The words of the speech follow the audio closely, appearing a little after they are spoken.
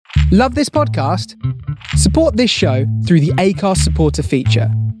Love this podcast? Support this show through the Acast supporter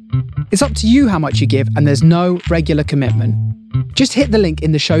feature. It's up to you how much you give, and there's no regular commitment. Just hit the link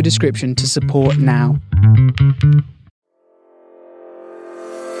in the show description to support now.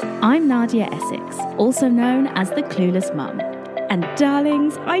 I'm Nadia Essex, also known as the Clueless Mum. And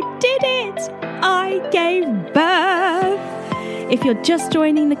darlings, I did it! I gave birth! If you're just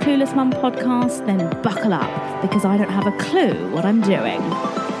joining the Clueless Mum podcast, then buckle up, because I don't have a clue what I'm doing.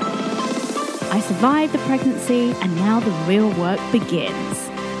 I survived the pregnancy, and now the real work begins.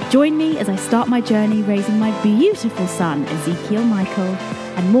 Join me as I start my journey raising my beautiful son, Ezekiel Michael,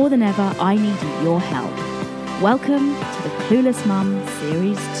 and more than ever, I need your help. Welcome to the Clueless Mum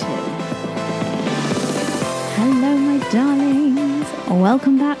Series 2. Hello, my darlings.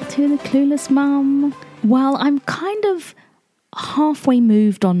 Welcome back to the Clueless Mum. Well, I'm kind of halfway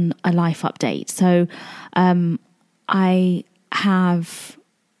moved on a life update. So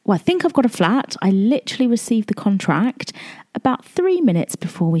I think I've got a flat. I literally received the contract about 3 minutes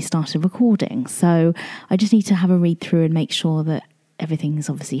before we started recording. So I just need to have a read through and make sure that everything's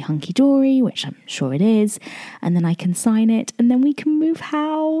obviously hunky-dory, which I'm sure it is. And then I can sign it and then we can move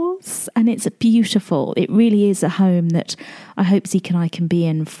house. And it's beautiful. It really is a home that I hope Zeek and I can be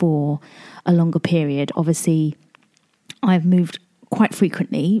in for a longer period. Obviously, I've moved quite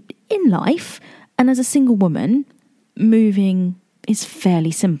frequently in life. And as a single woman, moving is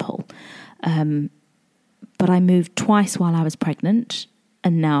fairly simple. But I moved twice while I was pregnant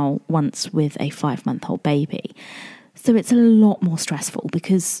and now once with a 5-month-old baby. So it's a lot more stressful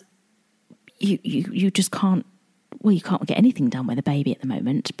because you just can't, well, you can't get anything done with a baby at the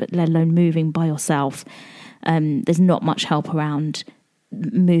moment, but let alone moving by yourself. There's not much help around.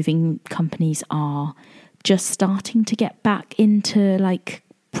 Moving companies are just starting to get back into like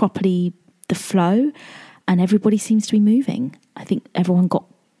properly the flow, and everybody seems to be moving. I think everyone got,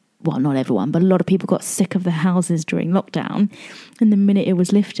 well, not everyone, but a lot of people got sick of their houses during lockdown. And the minute it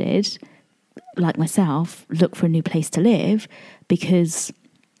was lifted, like myself, look for a new place to live because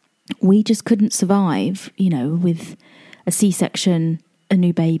we just couldn't survive, with a C-section, a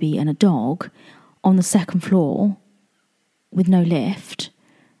new baby and a dog on the second floor with no lift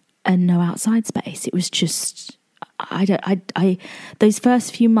and no outside space. It was just, those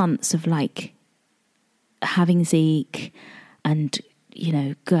first few months of like having Zeek and,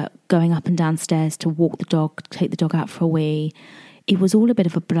 going up and downstairs to walk the dog, take the dog out for a wee, it was all a bit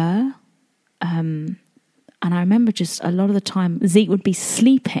of a blur. And I remember just a lot of the time Zeek would be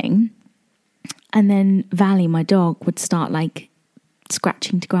sleeping and then Valley, my dog, would start like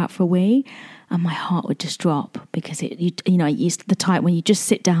scratching to go out for a wee and my heart would just drop because it used to the type when you just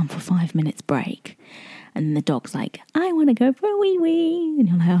sit down for 5 minutes break and the dog's like, I want to go for a wee. And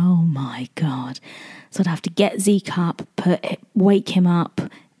you're like, oh my God. So I'd have to get Zeek up, wake him up,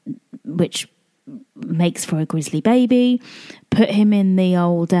 which makes for a grizzly baby, put him in the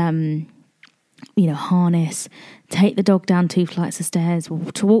old, harness, take the dog down 2 flights of stairs,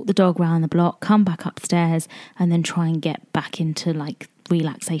 to walk the dog around the block, come back upstairs, and then try and get back into like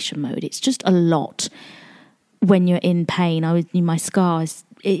relaxation mode. It's just a lot when you're in pain. My scars,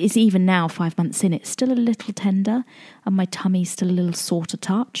 it's even now 5 months in, it's still a little tender and my tummy's still a little sore to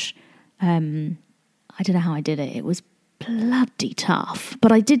touch. I don't know how I did it. It was bloody tough,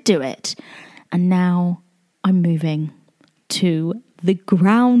 but I did do it. And now I'm moving to the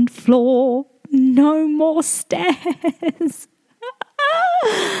ground floor. No more stairs.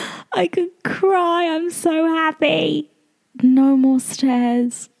 I could cry. I'm so happy. No more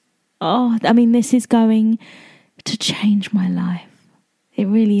stairs. Oh, this is going to change my life. It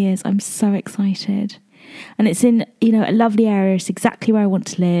really is. I'm so excited. And it's in, a lovely area. It's exactly where I want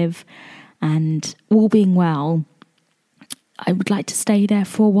to live. And all being well, I would like to stay there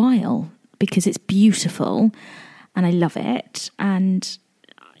for a while because it's beautiful and I love it. And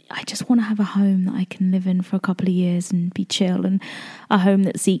I just want to have a home that I can live in for a couple of years and be chill, and a home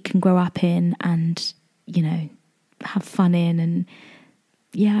that Zeek can grow up in and, have fun in, and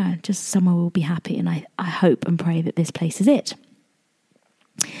just somewhere we'll be happy. And I hope and pray that this place is it.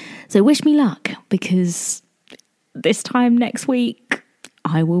 So wish me luck, because this time next week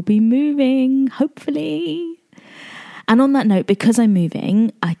I will be moving, hopefully. And on that note, because I'm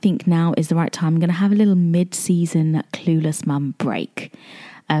moving, I think now is the right time. I'm going to have a little mid-season Clueless Mum break.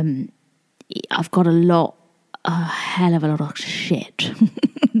 I've got a hell of a lot of shit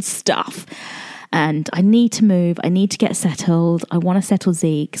stuff. And I need to move. I need to get settled. I want to settle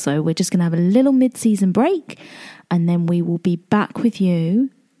Zeek. So we're just going to have a little mid-season break. And then we will be back with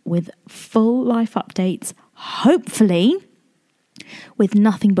you with full life updates, hopefully with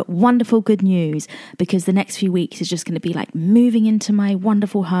nothing but wonderful good news, because the next few weeks is just going to be like moving into my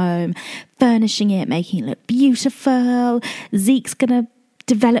wonderful home, furnishing it, making it look beautiful. Zeke's going to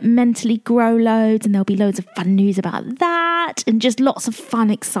developmentally grow loads, and there'll be loads of fun news about that, and just lots of fun,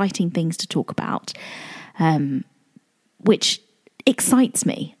 exciting things to talk about, which excites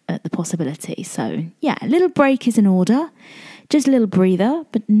me at the possibility. So yeah, a little break is in order, just a little breather,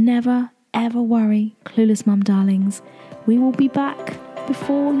 but never ever worry, clueless mum darlings, we will be back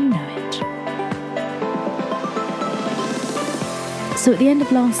before you know it. So at the end of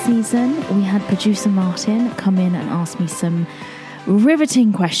last season, we had producer Martin come in and ask me some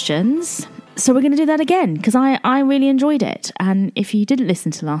riveting questions. So we're going to do that again, because I really enjoyed it. And if you didn't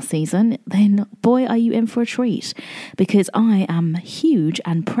listen to last season, then boy, are you in for a treat, because I am huge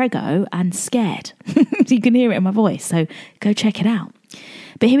and preggo and scared. You can hear it in my voice, so go check it out.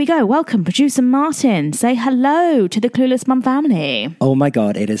 But here we go. Welcome, producer Martin. Say hello to the Clueless Mum family. Oh my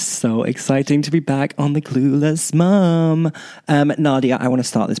God, it is so exciting to be back on the Clueless Mum. Nadia, I want to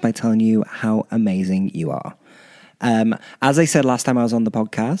start this by telling you how amazing you are. As I said last time I was on the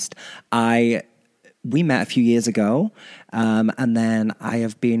podcast, we met a few years ago, and then I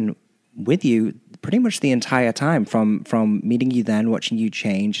have been with you pretty much the entire time, from meeting you then, watching you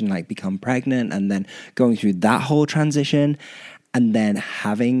change and like become pregnant, and then going through that whole transition, and then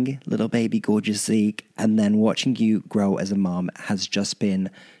having little baby gorgeous Zeek, and then watching you grow as a mom has just been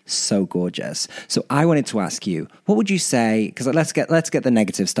so gorgeous. So I wanted to ask you, what would you say, because let's get the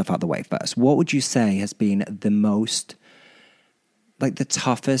negative stuff out of the way first. What would you say has been the most, like the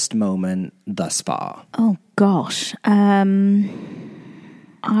toughest moment thus far? Oh gosh.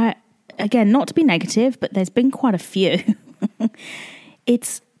 Again, not to be negative, but there's been quite a few.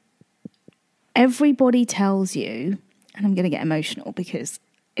 It's, everybody tells you, and I'm going to get emotional because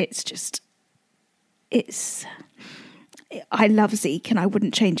I love Zeek and I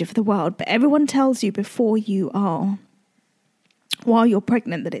wouldn't change it for the world, but everyone tells you while you're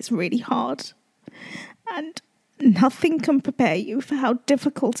pregnant, that it's really hard, and nothing can prepare you for how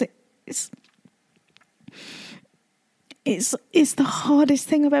difficult it is. It's the hardest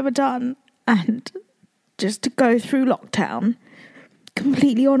thing I've ever done, and just to go through lockdown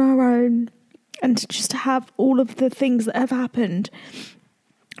completely on our own, and to just have all of the things that have happened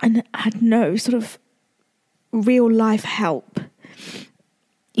and had no sort of real life help.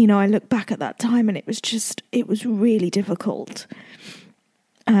 You know, I look back at that time and it was really difficult.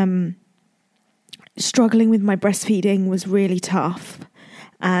 Struggling with my breastfeeding was really tough,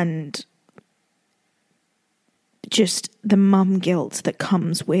 and just the mum guilt that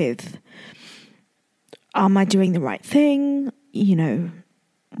comes with, am I doing the right thing? You know,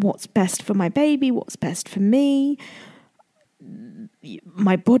 what's best for my baby? What's best for me?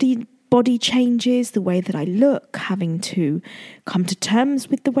 My body changes, the way that I look, having to come to terms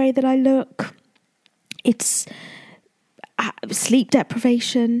with the way that I look. It's sleep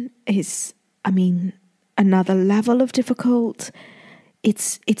deprivation is, another level of difficult.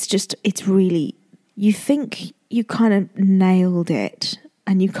 It's really, you think you kind of nailed it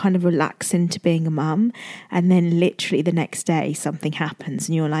and you kind of relax into being a mum, and then literally the next day something happens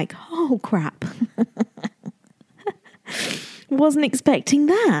and you're like, oh crap. Wasn't expecting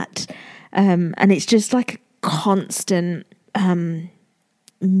that. And it's just like a constant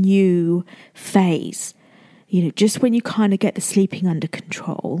new phase. You know, just when you kind of get the sleeping under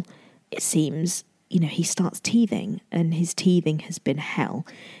control, it seems, you know, he starts teething, and his teething has been hell.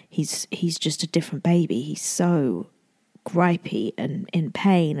 He's just a different baby. He's so gripey and in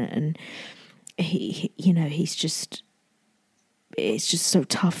pain, and he you know, it's just so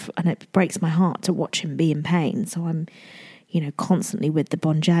tough, and it breaks my heart to watch him be in pain. So I'm, you know, constantly with the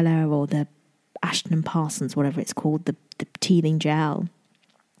Bonjela or the Ashton and Parsons, whatever it's called, the teething gel.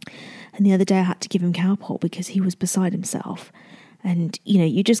 And the other day I had to give him Calpol because he was beside himself. And, you know,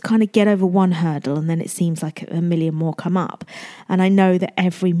 you just kind of get over one hurdle and then it seems like a million more come up. And I know that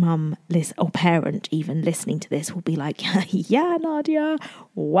every mum or parent even listening to this will be like, yeah, Nadia,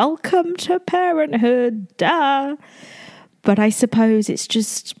 welcome to parenthood, duh. But I suppose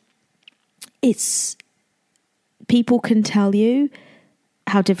it's people can tell you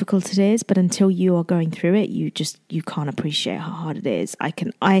how difficult it is, but until you are going through it, you can't appreciate how hard it is. I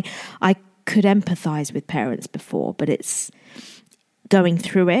could empathize with parents before, but it's going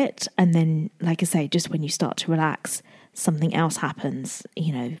through it, and then, like I say, just when you start to relax, something else happens.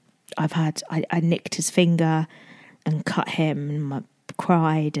 You know, I nicked his finger and cut him, and I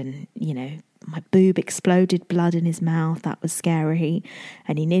cried, and, you know, my boob exploded, blood in his mouth. That was scary.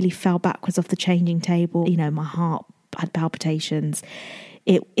 And he nearly fell backwards off the changing table. You know, my heart had palpitations.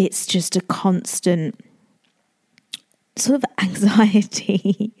 It's just a constant sort of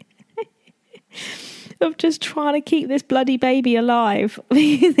anxiety of just trying to keep this bloody baby alive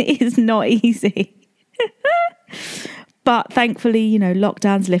is not easy. But thankfully, you know,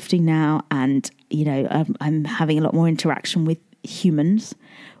 lockdown's lifting now, and, you know, I'm having a lot more interaction with humans,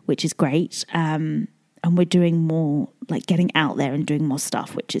 which is great. And we're doing more, like getting out there and doing more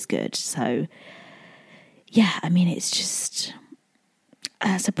stuff, which is good. So, yeah, I mean, it's just,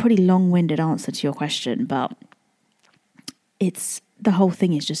 it's a pretty long-winded answer to your question, but the whole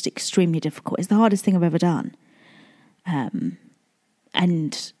thing is just extremely difficult. It's the hardest thing I've ever done.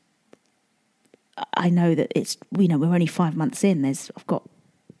 And I know that it's, you know, we're only 5 months in. I've got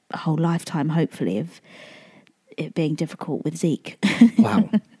a whole lifetime, hopefully, of it being difficult with Zeek. Wow.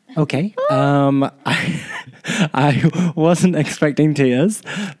 Okay. I wasn't expecting tears,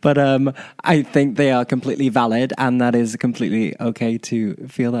 but I think they are completely valid, and that is completely okay to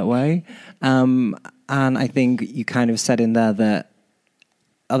feel that way. And I think you kind of said in there that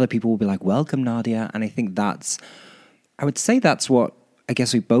other people will be like, welcome, Nadia. And I think I would say that's what I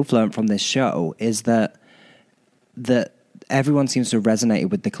guess we both learned from this show, is that everyone seems to resonate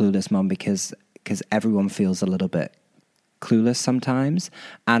with the clueless mom because everyone feels a little bit clueless sometimes.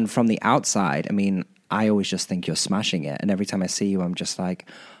 And from the outside, I mean, I always just think you're smashing it. And every time I see you, I'm just like,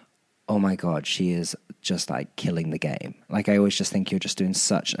 oh my God, she is just like killing the game. Like, I always just think you're just doing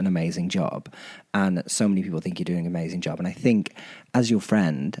such an amazing job. And so many people think you're doing an amazing job. And I think as your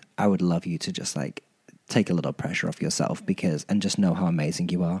friend, I would love you to just like take a little pressure off yourself and just know how amazing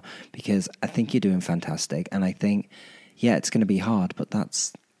you are, because I think you're doing fantastic. And I think, yeah, it's going to be hard, but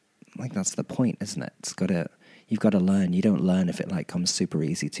that's the point, isn't it? You've got to learn. You don't learn if it like comes super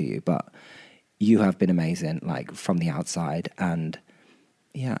easy to you, but you have been amazing, like from the outside. And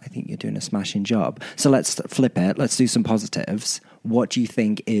yeah, I think you're doing a smashing job. So let's flip it. Let's do some positives. What do you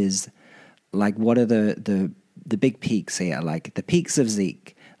think is like, what are the big peaks here? Like the peaks of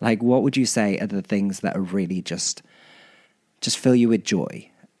Zeek. Like, what would you say are the things that are really just fill you with joy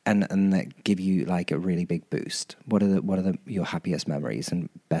and that give you like a really big boost? What are your happiest memories and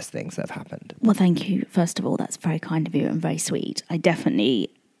best things that have happened? Well, thank you. First of all, that's very kind of you and very sweet.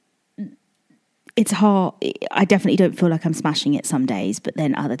 It's hard. I definitely don't feel like I'm smashing it some days, but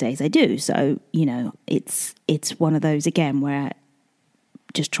then other days I do. So, you know, it's one of those again where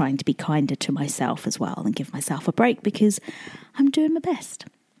just trying to be kinder to myself as well and give myself a break because I'm doing my best.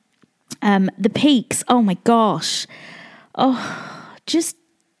 The peaks, oh my gosh. Oh, just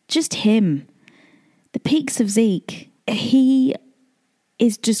him. The peaks of Zeek. He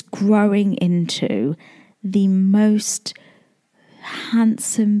is just growing into the most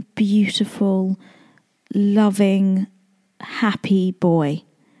handsome, beautiful, loving, happy boy.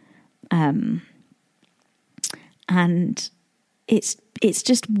 And it's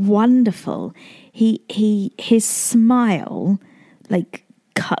just wonderful. His smile like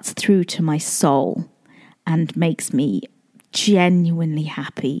cuts through to my soul and makes me genuinely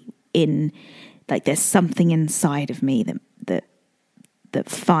happy. In like there's something inside of me that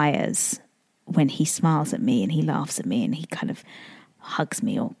fires when he smiles at me and he laughs at me and he kind of hugs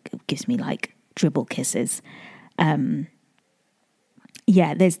me or gives me like dribble kisses. Yeah,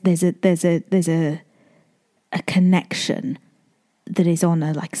 there's a connection that is on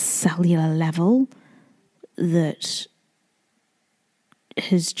a like cellular level that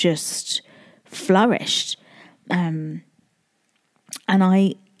has just flourished. And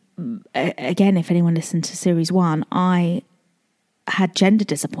I, again, if anyone listened to series 1, I had gender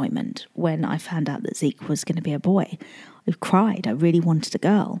disappointment when I found out that Zeek was going to be a boy. I cried. I really wanted a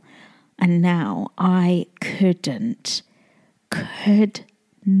girl. And now I could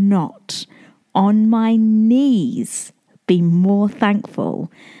not on my knees be more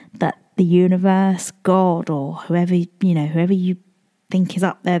thankful that the universe, God, or whoever you think is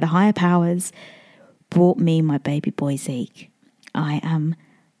up there, the higher powers, brought me my baby boy Zeek. I am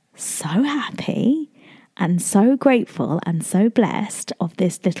so happy and so grateful and so blessed of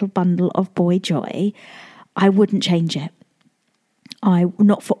this little bundle of boy joy. I wouldn't change it.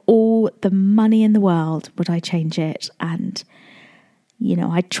 Not for all the money in the world would I change it. And, you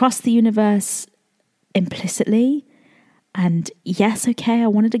know, I trust the universe implicitly. And yes, okay, I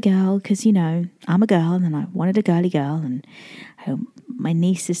wanted a girl because, you know, I'm a girl and I wanted a girly girl. And my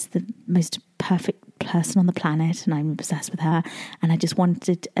niece is the most perfect person on the planet and I'm obsessed with her. And I just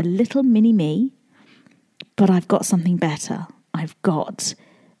wanted a little mini me. But I've got something better. I've got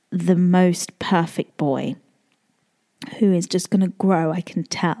the most perfect boy who is just going to grow, I can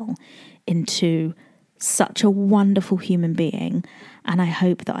tell, into such a wonderful human being. And I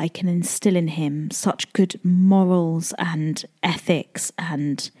hope that I can instill in him such good morals and ethics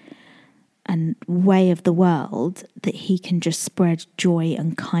and and way of the world that he can just spread joy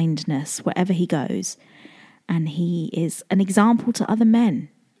and kindness wherever he goes. And he is an example to other men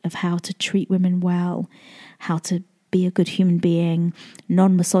of how to treat women well, how to be a good human being,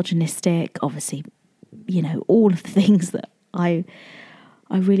 non-misogynistic, obviously, you know, all of the things that I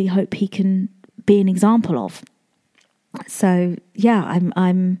really hope he can be an example of. So yeah,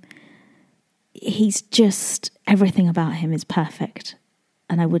 he's just, everything about him is perfect,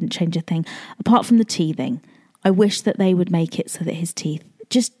 and I wouldn't change a thing apart from the teething. I wish that they would make it so that his teeth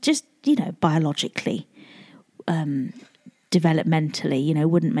just you know, biologically, developmentally, you know,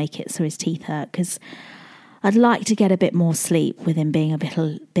 wouldn't make it so his teeth hurt, because I'd like to get a bit more sleep with him being a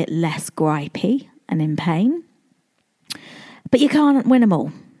bit less gripey and in pain. But you can't win them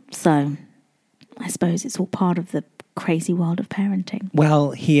all. So I suppose it's all part of the crazy world of parenting.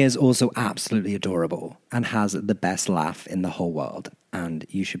 Well, he is also absolutely adorable and has the best laugh in the whole world. And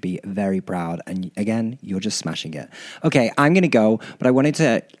you should be very proud. And again, you're just smashing it. Okay, I'm going to go, but I wanted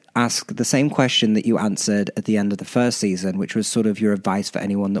to ask the same question that you answered at the end of the first season, which was sort of your advice for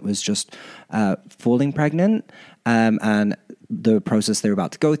anyone that was just falling pregnant and the process they're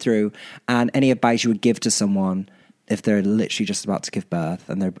about to go through, and any advice you would give to someone if they're literally just about to give birth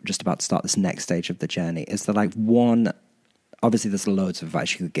and they're just about to start this next stage of the journey. Is there like one, obviously there's loads of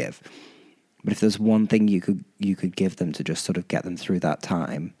advice you could give, but if there's one thing you could give them to just sort of get them through that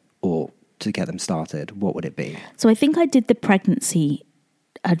time or to get them started, what would it be? So I think I did the pregnancy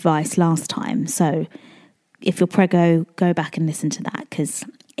advice last time. So if you're preggo, go back and listen to that, because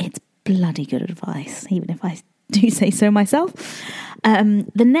it's bloody good advice, even if I do say so myself.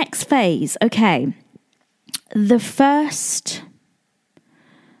 The next phase, okay. The first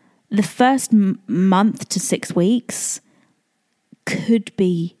month to 6 weeks could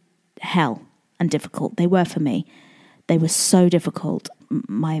be hell and difficult. They were for me. They were so difficult.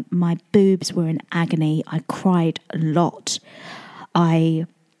 My boobs were in agony. I cried a lot.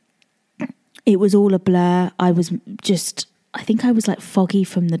 It was all a blur. I think I was like foggy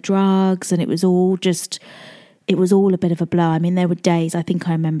from the drugs, and it was all a bit of a blur. I mean, there were days, I think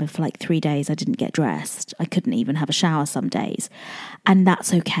I remember for like 3 days, I didn't get dressed. I couldn't even have a shower some days. And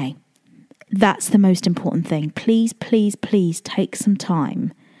that's okay. That's the most important thing. Please, please, please take some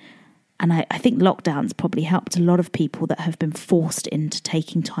time. And I think lockdowns probably helped a lot of people that have been forced into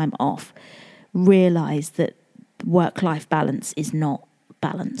taking time off realise that work-life balance is not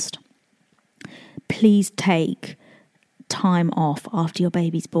balanced. Please take time off after your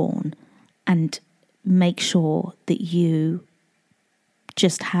baby's born and make sure that you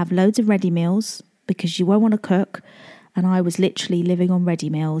just have loads of ready meals, because you won't want to cook. And I was literally living on ready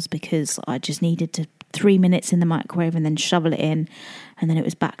meals because I just needed to 3 minutes in the microwave and then shovel it in. And then it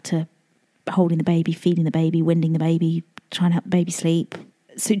was back to holding the baby, feeding the baby, winding the baby, trying to help the baby sleep.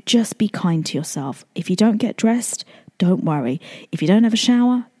 So just be kind to yourself. If you don't get dressed, don't worry. If you don't have a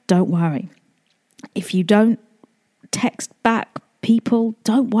shower, don't worry. If you don't text back people,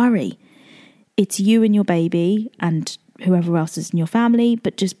 don't worry. It's you and your baby and whoever else is in your family,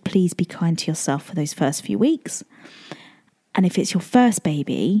 but just please be kind to yourself for those first few weeks. And if it's your first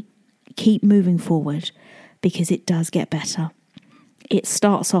baby, keep moving forward, because it does get better. It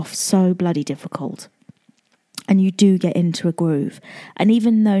starts off so bloody difficult, and you do get into a groove. And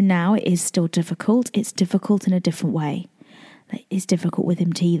even though now it is still difficult, it's difficult in a different way. It's difficult with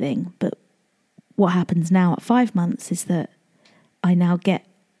him teething, but what happens now at 5 months is that I now get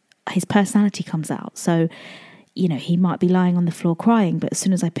his personality comes out. So, you know, he might be lying on the floor crying, but as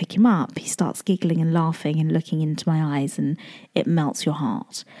soon as I pick him up, he starts giggling and laughing and looking into my eyes, and it melts your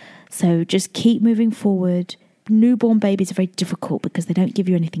heart. So just keep moving forward. Newborn babies are very difficult because they don't give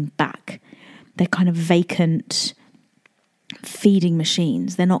you anything back. They're kind of vacant feeding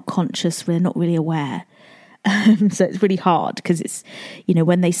machines. They're not conscious. They're not really aware. So it's really hard because it's, you know,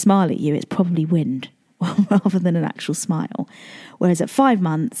 when they smile at you, it's probably wind rather than an actual smile. Whereas at 5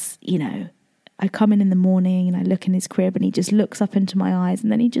 months, you know, I come in the morning and I look in his crib and he just looks up into my eyes,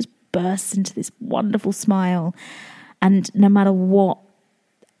 and then he just bursts into this wonderful smile. And no matter what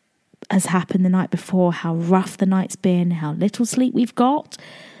has happened the night before, how rough the night's been, how little sleep we've got,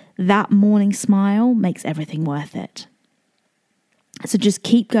 that morning smile makes everything worth it. So just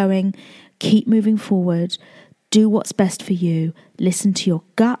keep going, keep moving forward, do what's best for you, listen to your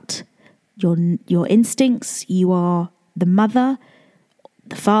gut, your instincts. You are the mother,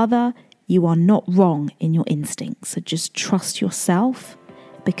 the father. You are not wrong in your instincts. So just trust yourself,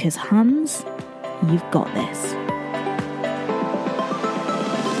 because Hans, you've got this.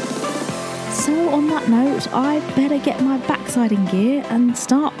 So on that note, I better get my backside in gear and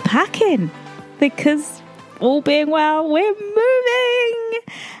start packing, because all being well, we're moving.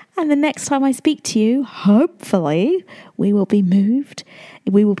 And the next time I speak to you, hopefully, we will be moved,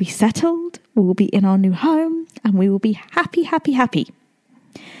 we will be settled, we will be in our new home, and we will be happy, happy, happy.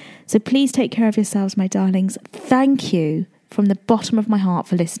 So please take care of yourselves, my darlings. Thank you from the bottom of my heart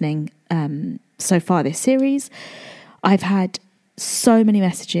for listening so far this series. I've had so many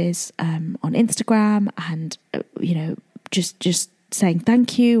messages on Instagram and, just saying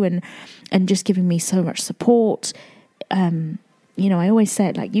thank you and just giving me so much support. I always say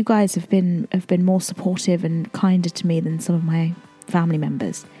it, like, you guys have been more supportive and kinder to me than some of my family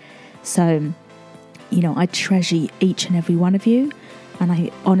members. So, I treasure each and every one of you. And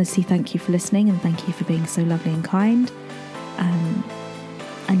I honestly thank you for listening and thank you for being so lovely and kind.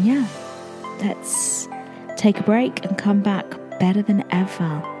 And yeah, let's take a break and come back better than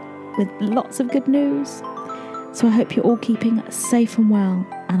ever with lots of good news. So I hope you're all keeping safe and well,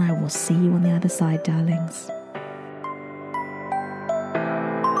 and I will see you on the other side, darlings.